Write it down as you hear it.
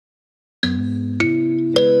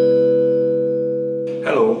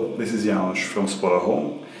Hello, this is Janos from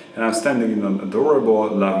Spotahome, and I'm standing in an adorable,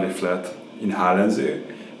 lovely flat in Halensee,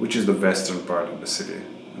 which is the western part of the city.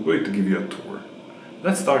 I'm going to give you a tour.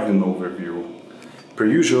 Let's start with an overview. Per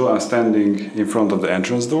usual, I'm standing in front of the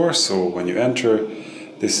entrance door, so when you enter,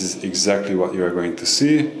 this is exactly what you are going to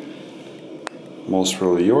see. Most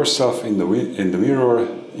probably yourself in the mirror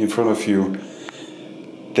in front of you.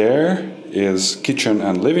 There is kitchen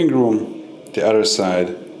and living room. The other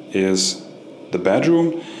side is the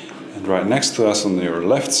bedroom, and right next to us on your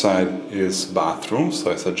left side is bathroom,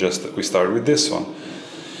 so I suggest that we start with this one.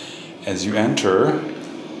 As you enter,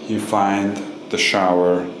 you find the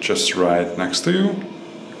shower just right next to you.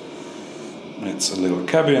 It's a little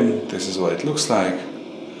cabin. This is what it looks like.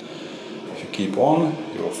 If you keep on,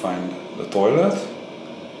 you will find the toilet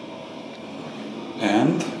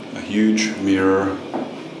and a huge mirror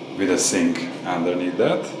with a sink underneath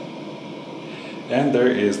that. And there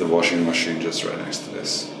is the washing machine just right next to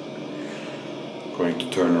this. I'm going to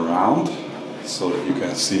turn around so that you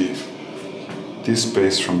can see this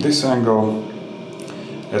space from this angle.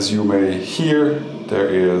 As you may hear, there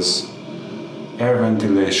is air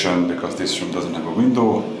ventilation because this room doesn't have a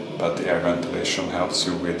window, but the air ventilation helps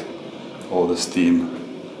you with all the steam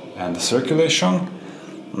and the circulation.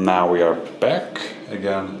 Now we are back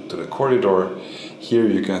again to the corridor. Here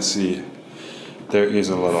you can see there is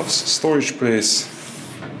a lot of storage place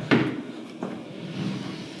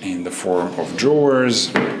in the form of drawers.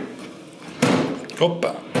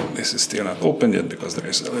 Opa! This is still not open yet because there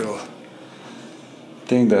is a little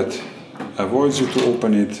thing that avoids you to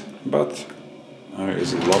open it, but there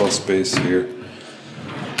is a lot of space here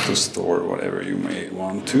to store whatever you may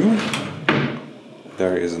want to.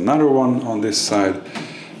 There is another one on this side.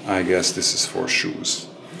 I guess this is for shoes.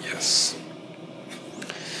 Yes.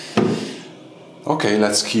 Okay,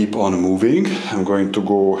 let's keep on moving. I'm going to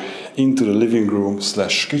go into the living room /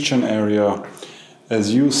 kitchen area.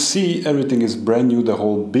 As you see, everything is brand new. The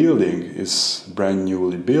whole building is brand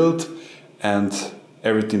newly built, and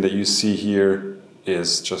everything that you see here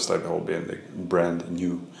is just like the whole building, brand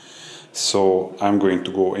new. So I'm going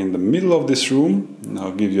to go in the middle of this room, and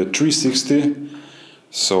I'll give you a 360.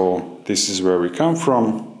 So this is where we come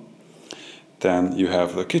from. Then you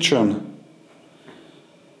have the kitchen.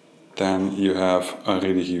 Then you have a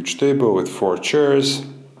really huge table with 4 chairs,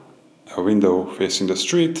 a window facing the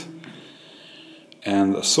street,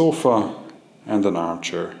 and a sofa and an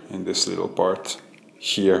armchair in this little part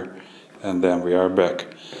here. And then we are back.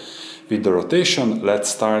 With the rotation, let's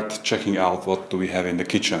start checking out what do we have in the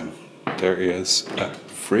kitchen. There is a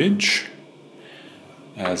fridge.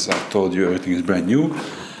 As I told you, everything is brand new.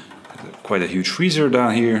 Quite a huge freezer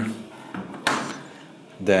down here.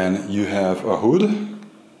 Then you have a hood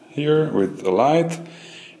here with a light,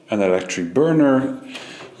 an electric burner.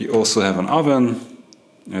 You also have an oven.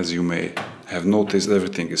 As you may have noticed,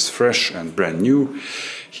 everything is fresh and brand new.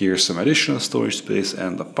 Here's some additional storage space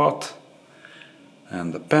and a pot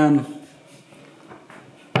and a pan.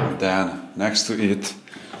 Then next to it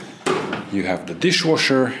you have the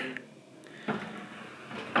dishwasher,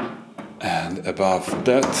 and above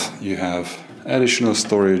that you have additional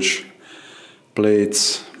storage,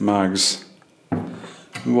 plates, mugs,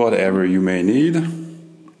 whatever you may need.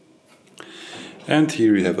 And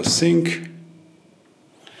here you have a sink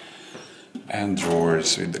and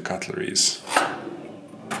drawers with the cutleries.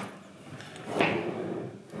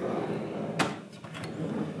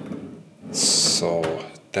 So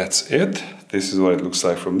that's it. This is what it looks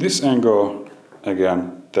like from this angle.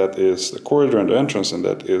 Again, that is the corridor and the entrance, and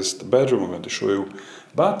that is the bedroom I'm going to show you.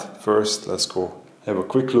 But first, let's go have a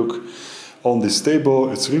quick look on this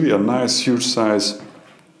table. It's really a nice, huge size.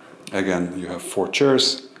 Again, you have 4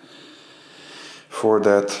 chairs for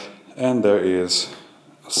that, and there is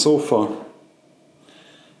a sofa,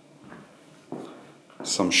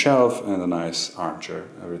 some shelf, and a nice armchair.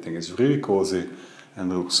 Everything is really cozy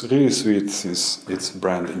and looks really sweet since it's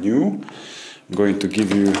brand new. I'm going to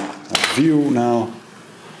give you a view now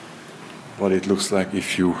what it looks like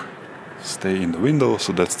if you stay in the window.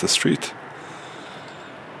 So that's the street.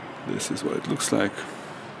 This is what it looks like.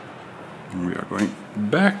 And we are going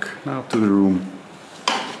back now to the room,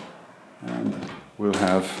 and we'll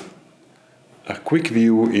have a quick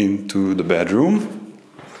view into the bedroom.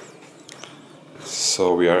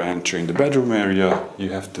 So we are entering the bedroom area.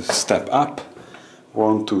 You have to step up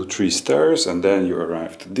 1, 2, 3 stairs, and then you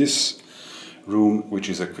arrive to this room, which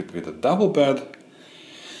is equipped with a double bed.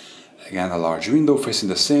 Again, a large window facing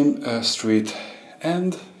the same street,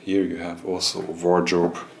 and here you have also a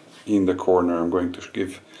wardrobe in the corner. I'm going to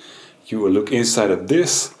give you a look inside of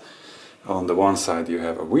this. On the one side you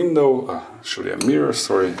have a window, actually a mirror,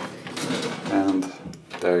 sorry, and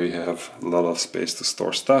there you have a lot of space to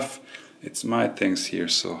store stuff. It's my things here,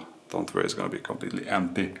 so don't worry, it's gonna be completely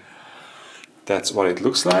empty. That's what it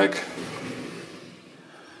looks like.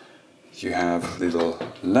 You have a little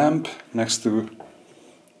lamp next to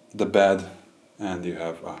the bed, and you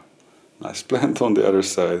have a nice plant on the other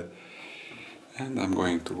side. And I'm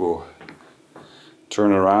going to go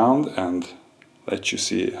turn around and let you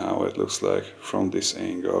see how it looks like from this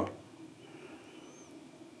angle.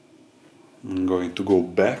 I'm going to go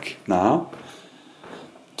back now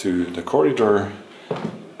to the corridor.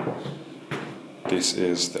 This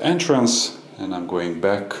is the entrance, and I'm going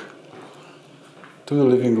back to the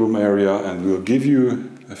living room area, and we'll give you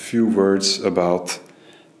a few words about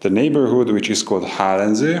the neighborhood, which is called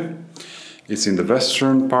Halensee. It's in the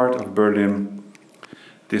western part of Berlin.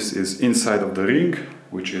 This is inside of the Ring,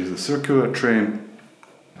 which is a circular train,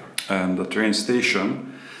 and the train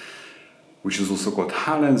station, which is also called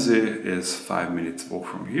Halensee, is 5 minutes walk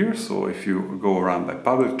from here. So if you go around by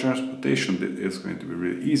public transportation, it is going to be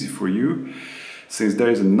really easy for you. Since there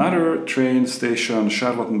is another train station,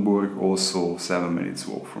 Charlottenburg, also 7 minutes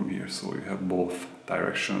walk from here. So you have both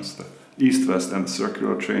directions, the east-west and the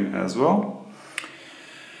circular train as well.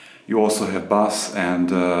 You also have bus and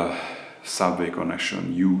subway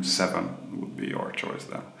connection. U7 would be your choice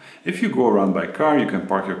then. If you go around by car, you can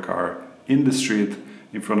park your car in the street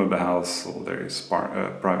in front of the house, so there is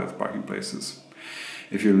private parking places.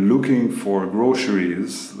 If you're looking for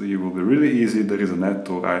groceries, it will be really easy. There is a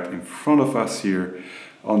Netto right in front of us here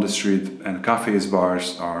on the street, and cafes,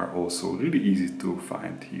 bars are also really easy to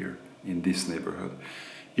find here in this neighborhood.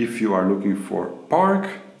 If you are looking for park,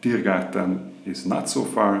 Tiergarten is not so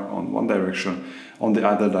far on one direction. On the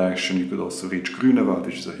other direction you could also reach Grünewald,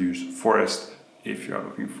 which is a huge forest, if you are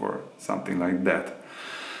looking for something like that.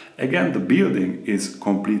 Again, the building is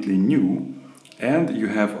completely new, and you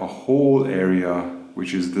have a whole area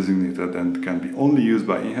which is designated and can be only used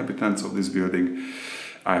by inhabitants of this building.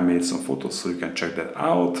 I made some photos so you can check that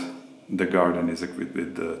out. The garden is equipped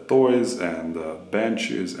with toys and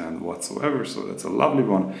benches and whatsoever, so that's a lovely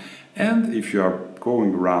one. And if you are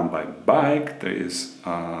going around by bike, there is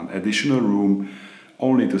an additional room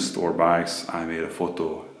only to store bikes. I made a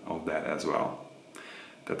photo of that as well.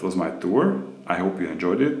 That was my tour. I hope you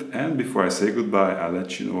enjoyed it, and before I say goodbye, I'll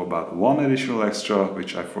let you know about one additional extra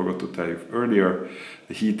which I forgot to tell you earlier.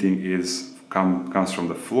 The heating comes from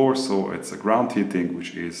the floor, so it's a ground heating,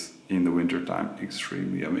 which is in the winter time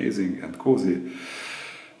extremely amazing and cozy.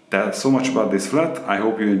 That's so much about this flat. I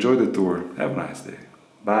hope you enjoyed the tour. Have a nice day.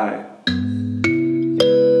 Bye.